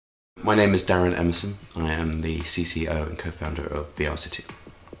My name is Darren Emerson. I am the CCO and co-founder of VR City.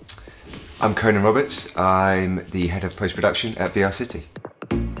 I'm Conan Roberts. I'm the head of post-production at VR City.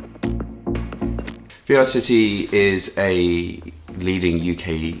 VR City is a leading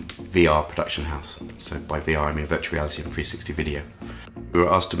UK VR production house. So by VR I mean virtual reality and 360 video. We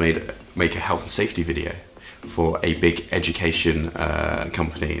were asked to make a health and safety video for a big education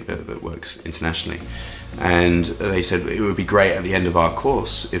company that works internationally, and they said it would be great at the end of our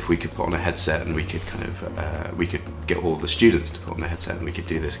course if we could put on a headset and we could we could get all the students to put on a headset and we could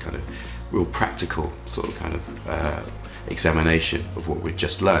do this kind of real practical sort of kind of examination of what we'd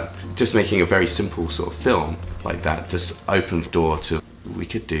just learned. Just making a very simple sort of film like that just opened the door to we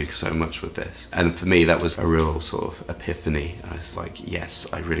could do so much with this. And for me that was a real sort of epiphany. I was like,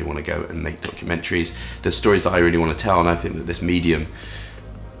 yes, I really want to go and make documentaries. There's stories that I really want to tell, and I think that this medium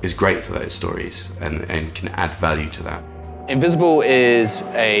is great for those stories and can add value to that. Invisible is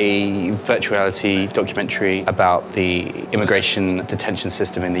a virtual reality documentary about the immigration detention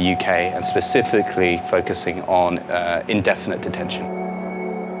system in the UK, and specifically focusing on indefinite detention.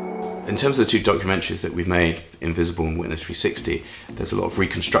 In terms of the two documentaries that we've made, Invisible and Witness 360, there's a lot of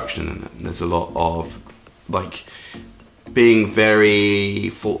reconstruction in them. There's a lot of like being very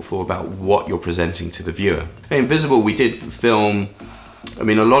thoughtful about what you're presenting to the viewer. In Invisible we did film, I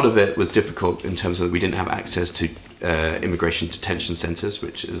mean a lot of it was difficult in terms of we didn't have access to immigration detention centres,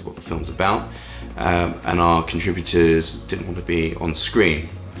 which is what the film's about, and our contributors didn't want to be on screen.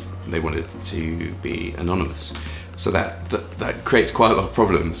 They wanted to be anonymous. So that creates quite a lot of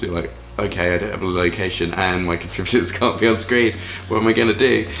problems. You're like, okay, I don't have a location and my contributors can't be on screen. What am I going to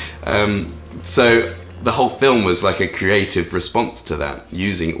do? So the whole film was like a creative response to that,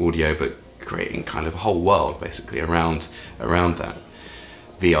 using audio but creating kind of a whole world basically around that.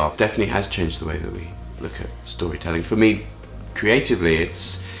 VR definitely has changed the way that we look at storytelling. For me, creatively,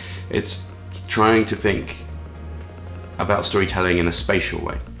 it's trying to think about storytelling in a spatial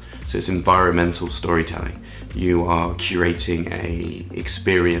way. So it's environmental storytelling. You are curating a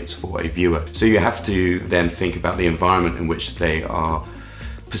experience for a viewer. So you have to then think about the environment in which they are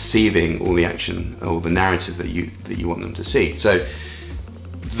perceiving all the action, all the narrative that you want them to see. So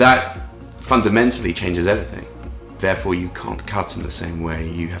that fundamentally changes everything. Therefore you can't cut in the same way,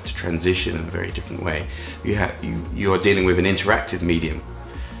 you have to transition in a very different way. You are dealing with an interactive medium.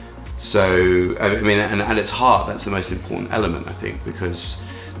 So, I mean, and at its heart, that's the most important element, I think, because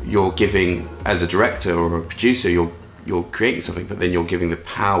you're giving, as a director or a producer, you're creating something, but then you're giving the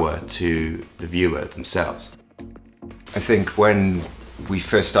power to the viewer themselves. I think when we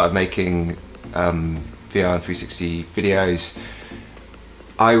first started making VR and 360 videos,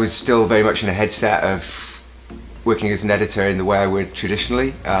 I was still very much in a headset of working as an editor in the way I would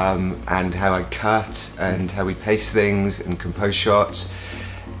traditionally, and how I cut and how we pace things and compose shots.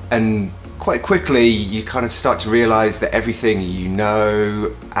 And quite quickly you kind of start to realise that everything you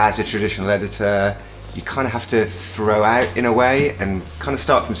know as a traditional editor you kind of have to throw out in a way and kind of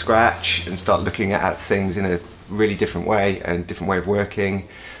start from scratch and start looking at things in a really different way and different way of working,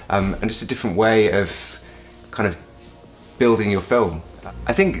 and just a different way of kind of building your film.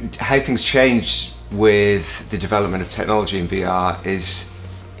 I think how things change with the development of technology in VR is,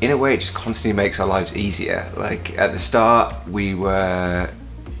 in a way, it just constantly makes our lives easier. Like at the start we were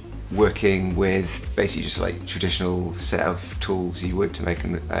working with basically just like traditional set of tools you would to make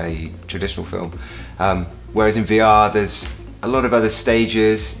a traditional film, whereas in VR there's a lot of other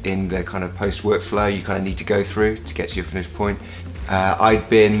stages in the kind of post workflow you kind of need to go through to get to your finished point. I'd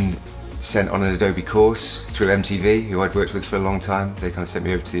been sent on an Adobe course through MTV, who I'd worked with for a long time. They kind of sent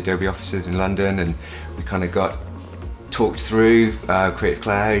me over to the Adobe offices in London, and we kind of got talked through Creative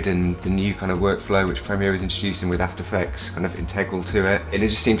Cloud and the new kind of workflow which Premiere was introducing with After Effects kind of integral to it. And it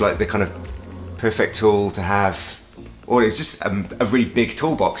just seemed like the kind of perfect tool to have, or it's just a really big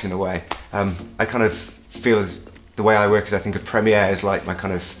toolbox in a way. I kind of feel as the way I work is I think of Premiere as like my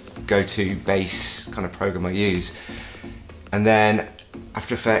kind of go-to base kind of program I use. And then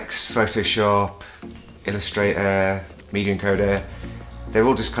After Effects, Photoshop, Illustrator, Media Encoder, they're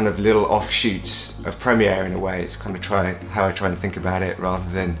all just kind of little offshoots of Premiere in a way. It's kind of how I try and think about it rather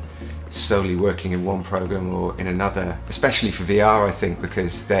than solely working in one program or in another. Especially for VR, I think,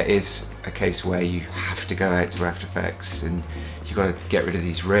 because there is a case where you have to go out to After Effects and you've got to get rid of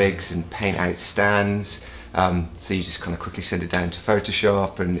these rigs and paint out stands. So you just kind of quickly send it down to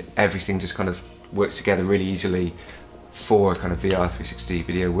Photoshop and everything just kind of works together really easily for a kind of VR 360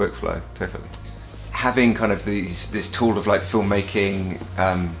 video workflow perfectly. Having kind of this tool of like filmmaking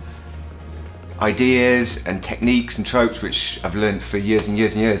ideas and techniques and tropes which I've learned for years and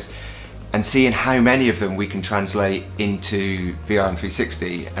years and years, and seeing how many of them we can translate into VR and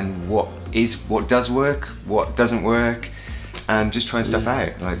 360, and what does work, what doesn't work, and just trying stuff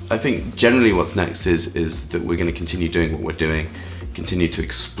out. Like, I think generally what's next is that we're going to continue doing what we're doing, continue to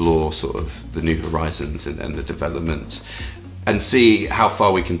explore sort of the new horizons and the developments, and see how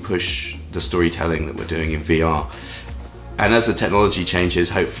far we can push the storytelling that we're doing in VR. And as the technology changes,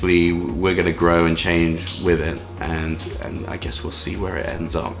 hopefully we're going to grow and change with it, and I guess we'll see where it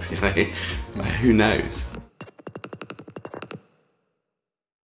ends up. You know, who knows?